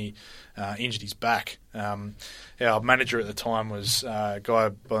Sweeney injured his back. Our manager at the time was a guy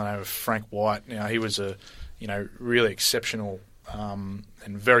by the name of Frank White. Now he was a really exceptional and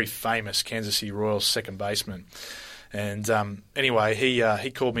very famous Kansas City Royals second baseman. And anyway,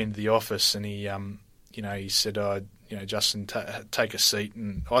 he called me into the office and he said, Justin, take a seat.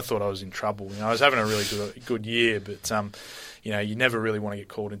 And I thought I was in trouble. I was having a really good year, but you never really want to get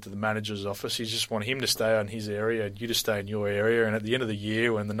called into the manager's office. You just want him to stay in his area and you to stay in your area. And at the end of the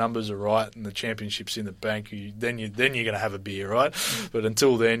year, when the numbers are right and the championship's in the bank, then you're going to have a beer, right? But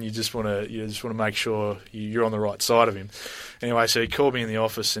until then, you just want to make sure you're on the right side of him. Anyway, so he called me in the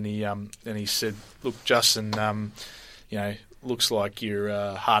office and he said, "Look, Justin, looks like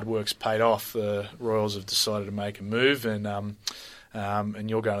your hard work's paid off. The Royals have decided to make a move, and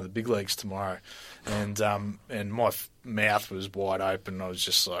you're going to the big leagues tomorrow." And my mouth was wide open. I was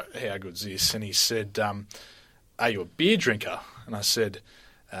just like, "How good's this?" And he said, "Are you a beer drinker?" And I said,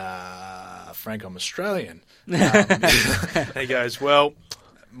 "Frank, I'm Australian." And he goes, "Well,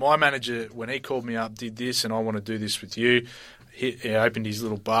 my manager, when he called me up, did this, and I want to do this with you." He opened his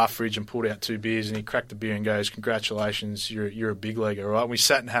little bar fridge and pulled out 2 beers, and he cracked the beer and goes, "Congratulations, you're a big leaguer, right?" And we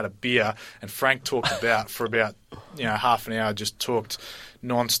sat and had a beer, and Frank talked for about half an hour, just talked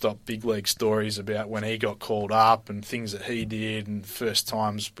non-stop big league stories about when he got called up and things that he did and first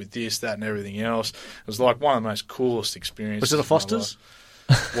times with this, that, and everything else. It was like one of the most coolest experiences. Was it a Foster's?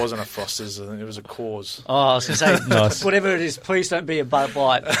 It wasn't a Foster's. It was a Coors. Oh, I was going to say, nice. Whatever it is, please don't be a Bud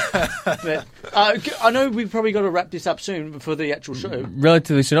Light. But, I know we've probably got to wrap this up soon for the actual show.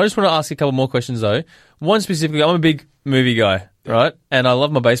 Relatively soon. I just want to ask a couple more questions, though. One specifically, I'm a big movie guy, right? And I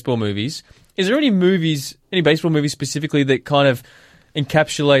love my baseball movies. Is there any baseball movies specifically that kind of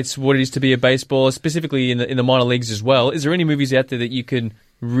encapsulates what it is to be a baseballer, specifically in the minor leagues as well? Is there any movies out there that you can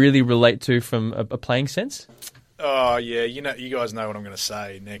really relate to from a playing sense? Oh yeah, you guys know what I'm going to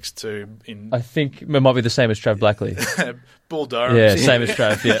say next to I think it might be the same as Trav Blackley. Bull Durham. Yeah, same as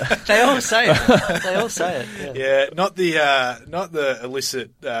Trav. Yeah, They all say it. They all say it. Yeah, not the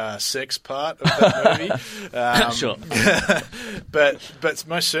illicit sex part of that movie. Sure. but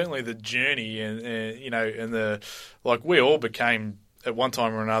most certainly the journey and the we all became at one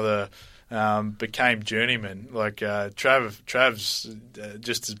time or another. Became journeymen. Trav's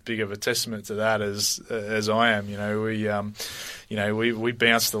just as big of a testament to that as I am. We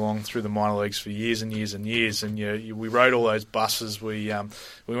bounced along through the minor leagues for years and years and years, and we rode all those buses. We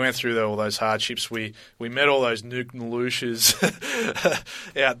went through all those hardships. We met all those Newton Lucias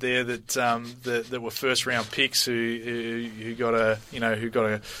out there that were first round picks who got a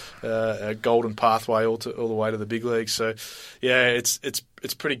golden pathway all the way to the big leagues. So yeah, it's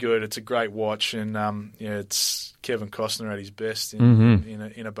pretty good. It's a great watch, and it's Kevin Costner at his best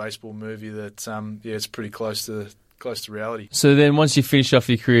in a baseball movie that it's pretty close to reality. So then once you finished off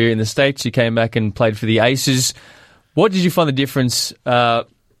your career in the States, you came back and played for the Aces. What did you find the difference about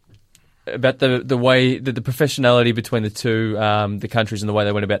the way the professionality between the two the countries and the way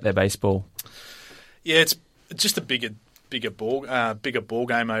they went about their baseball? Yeah, it's just a bigger ball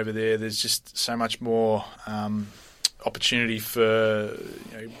game over there. There's just so much more opportunity for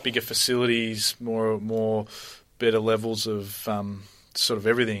bigger facilities, more better levels of sort of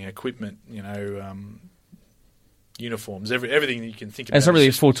everything, equipment, uniforms, everything that you can think about. And it's not really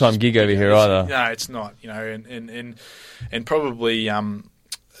a full-time gig over here either. No, it's not. And probably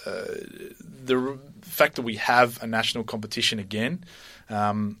the fact that we have a national competition again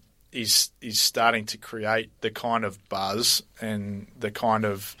is starting to create the kind of buzz and the kind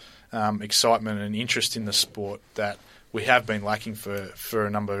of excitement and interest in the sport that we have been lacking for a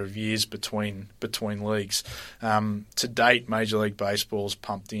number of years between leagues. To date, Major League Baseball's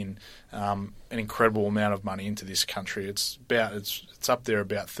pumped in an incredible amount of money into this country. It's up there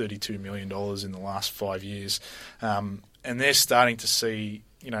about $32 million in the last 5 years, and they're starting to see.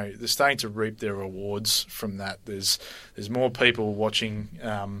 They're starting to reap their rewards from that. There's more people watching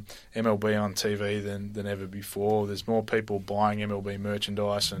MLB on TV than ever before. There's more people buying MLB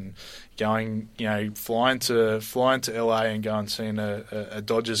merchandise and going, flying to LA and going and seeing a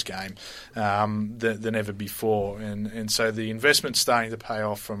Dodgers game than ever before. And so the investment's starting to pay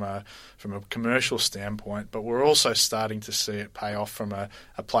off from a commercial standpoint, but we're also starting to see it pay off from a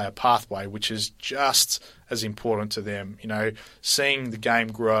player pathway, which is just as important to them. Seeing the game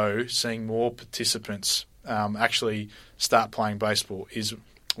grow, seeing more participants actually start playing baseball is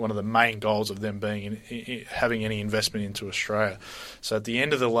one of the main goals of them having any investment into Australia. So at the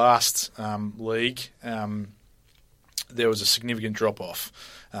end of the last league, there was a significant drop-off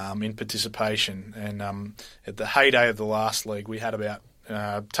in participation. And at the heyday of the last league, we had about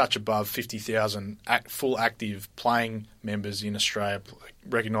touch above 50,000 full active playing members in Australia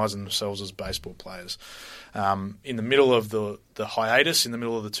recognising themselves as baseball players. In the middle of the hiatus, in the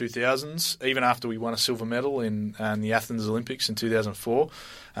middle of the 2000s, even after we won a silver medal in the Athens Olympics in 2004,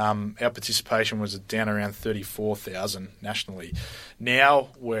 our participation was down around 34,000 nationally. Now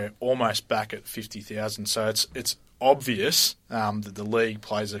we're almost back at 50,000, so it's obvious that the league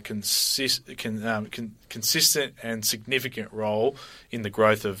plays a consistent and significant role in the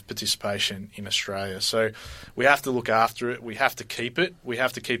growth of participation in Australia. So we have to look after it. We have to keep it. We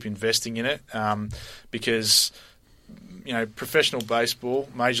have to keep investing in it because professional baseball,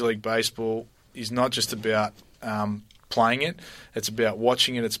 Major League Baseball, is not just about playing it. It's about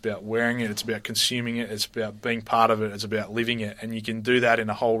watching it. It's about wearing it. It's about consuming it. It's about being part of it. It's about living it. And you can do that in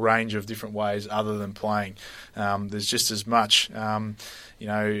a whole range of different ways other than playing. There's just as much, value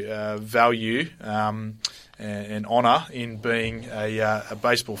and honour in being a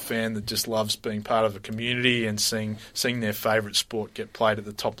baseball fan that just loves being part of a community and seeing their favourite sport get played at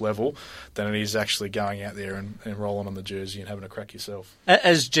the top level than it is actually going out there and rolling on the jersey and having a crack yourself.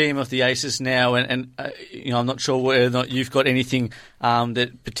 As GM of the Aces now, and I'm not sure whether or not you've got anything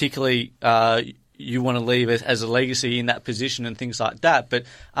that particularly you want to leave as a legacy in that position and things like that. But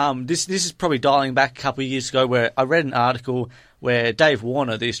this is probably dialing back a couple of years ago where I read an article where Dave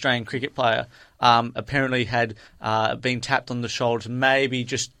Warner, the Australian cricket player, apparently had been tapped on the shoulder to maybe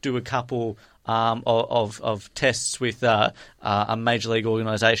just do a couple of tests with a major league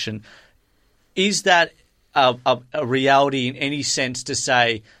organisation. Is that a reality in any sense to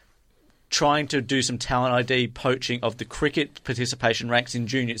say trying to do some talent ID poaching of the cricket participation ranks in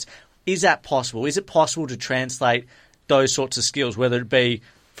juniors, is that possible? Is it possible to translate those sorts of skills, whether it be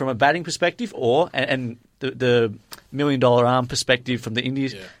from a batting perspective or and the $1 million arm perspective from the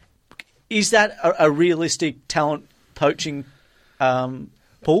Indies? Yeah. Is that a realistic talent poaching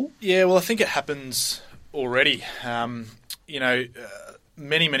pool? Yeah, well, I think it happens already.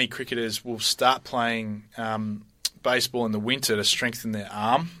 Many cricketers will start playing baseball in the winter to strengthen their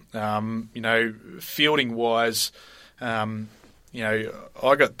arm. Fielding wise, I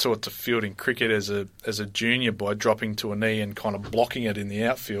got taught to field in cricket as a junior by dropping to a knee and kind of blocking it in the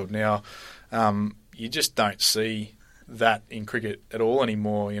outfield. Now, you just don't see that in cricket at all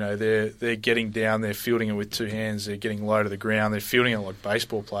anymore. They're getting down, they're fielding it with two hands, they're getting low to the ground, they're fielding it like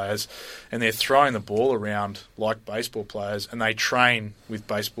baseball players, and they're throwing the ball around like baseball players, and they train with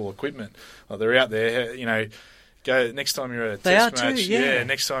baseball equipment. Like they're out there, go next time you're at a test match. Too, yeah.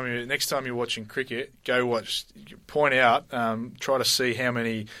 Next time you're watching cricket, go watch. Point out, try to see how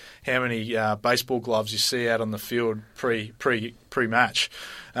many baseball gloves you see out on the field pre-match.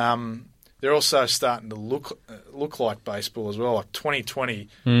 They're also starting to look like baseball as well. Like 2020,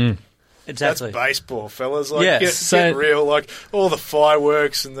 exactly. That's baseball, fellas. Like yes. get real. Like all the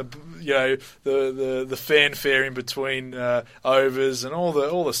fireworks and the fanfare in between overs and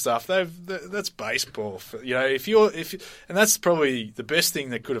all the stuff. That's baseball. And that's probably the best thing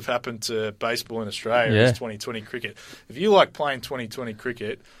that could have happened to baseball in Australia is 2020 cricket. If you like playing 2020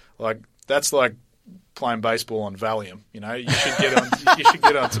 cricket, that's like playing baseball on Valium. You should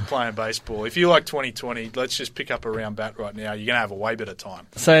get on to playing baseball. If you like 2020, let's just pick up a round bat right now. You're going to have a way better time.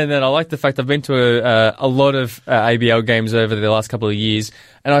 Saying that, I like the fact I've been to a lot of ABL games over the last couple of years,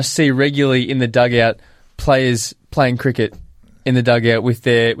 and I see regularly in the dugout players playing cricket in the dugout with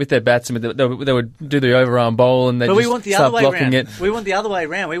their bats, and they would do the overarm bowl, and they just start blocking it. We want the other way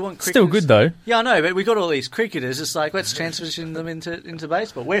around. We want cricketers. Still good though. Yeah, I know, but we got all these cricketers. It's like let's transition them into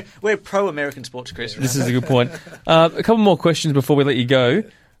baseball. We're pro-American sports, Chris. This is a good point. A couple more questions before we let you go.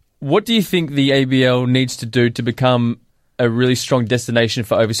 What do you think the ABL needs to do to become a really strong destination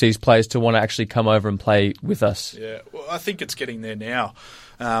for overseas players to want to actually come over and play with us? Yeah, well, I think it's getting there now.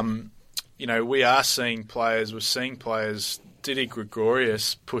 We are seeing players. We're seeing players. Didi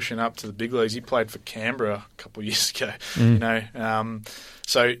Gregorius pushing up to the big leagues. He played for Canberra a couple of years ago.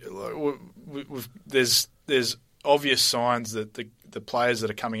 There's obvious signs that the players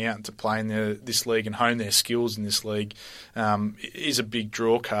that are coming out to play in this league and hone their skills in this league is a big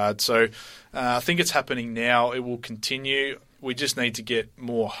draw card. So I think it's happening now. It will continue. We just need to get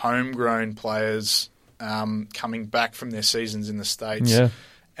more homegrown players coming back from their seasons in the States. Yeah.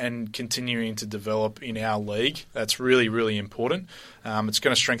 And continuing to develop in our league. That's really, really important. It's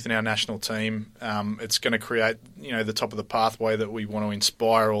going to strengthen our national team. It's going to create, the top of the pathway that we want to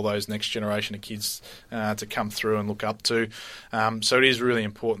inspire all those next generation of kids to come through and look up to. So it is really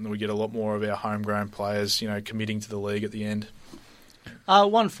important that we get a lot more of our homegrown players, committing to the league at the end.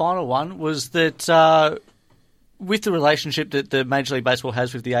 One final one was that with the relationship that the Major League Baseball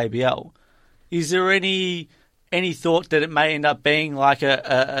has with the ABL, is there any thought that it may end up being like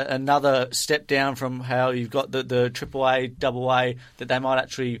another step down from how you've got the AAA, AA, that they might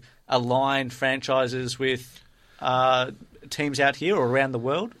actually align franchises with teams out here or around the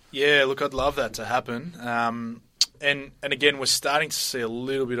world? Yeah, look, I'd love that to happen. And again, we're starting to see a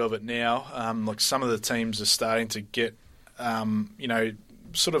little bit of it now. Like some of the teams are starting to get,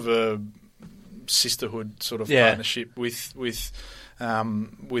 sort of a sisterhood sort of partnership with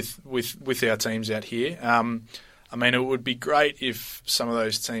our teams out here. It would be great if some of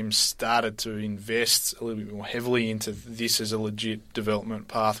those teams started to invest a little bit more heavily into this as a legit development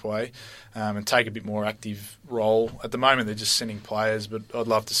pathway and take a bit more active role. At the moment, they're just sending players, but I'd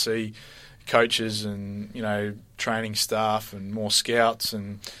love to see coaches and training staff and more scouts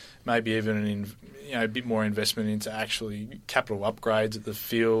and maybe even a bit more investment into actually capital upgrades at the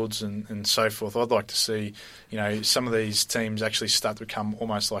fields and so forth. I'd like to see, some of these teams actually start to become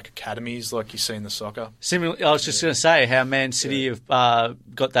almost like academies like you see in the soccer. Similarly, I was just going to say how Man City have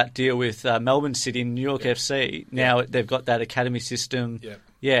got that deal with Melbourne City and New York FC. Now they've got that academy system.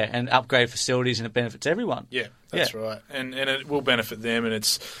 Yeah, and upgrade facilities, and it benefits everyone. Yeah, that's right. And it will benefit them, and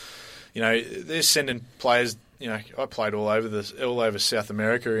it's, they're sending players. I played all over South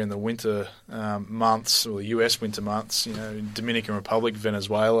America in the winter months, or the US winter months. Dominican Republic,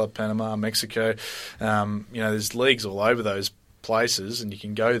 Venezuela, Panama, Mexico. There's leagues all over those places, and you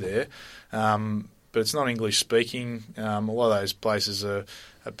can go there. But it's not English speaking. A lot of those places are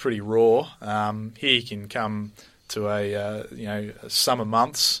pretty raw. Here you can come to a summer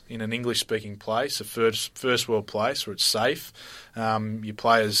months in an English speaking place, a first world place where it's safe. Your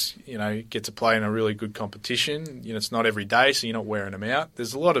players, get to play in a really good competition. It's not every day, so you're not wearing them out.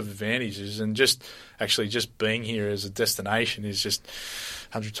 There's a lot of advantages, and just actually just being here as a destination is just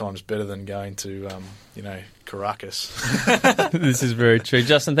 100 times better than going to, Caracas. This is very true.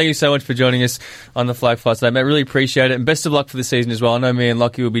 Justin, thank you so much for joining us on the Flag Fly today, mate. Really appreciate it. And best of luck for the season as well. I know me and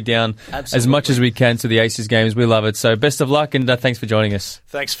Lachie will be down as much as we can to the Aces games. We love it. So best of luck, and thanks for joining us.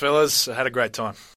 Thanks, fellas. I had a great time.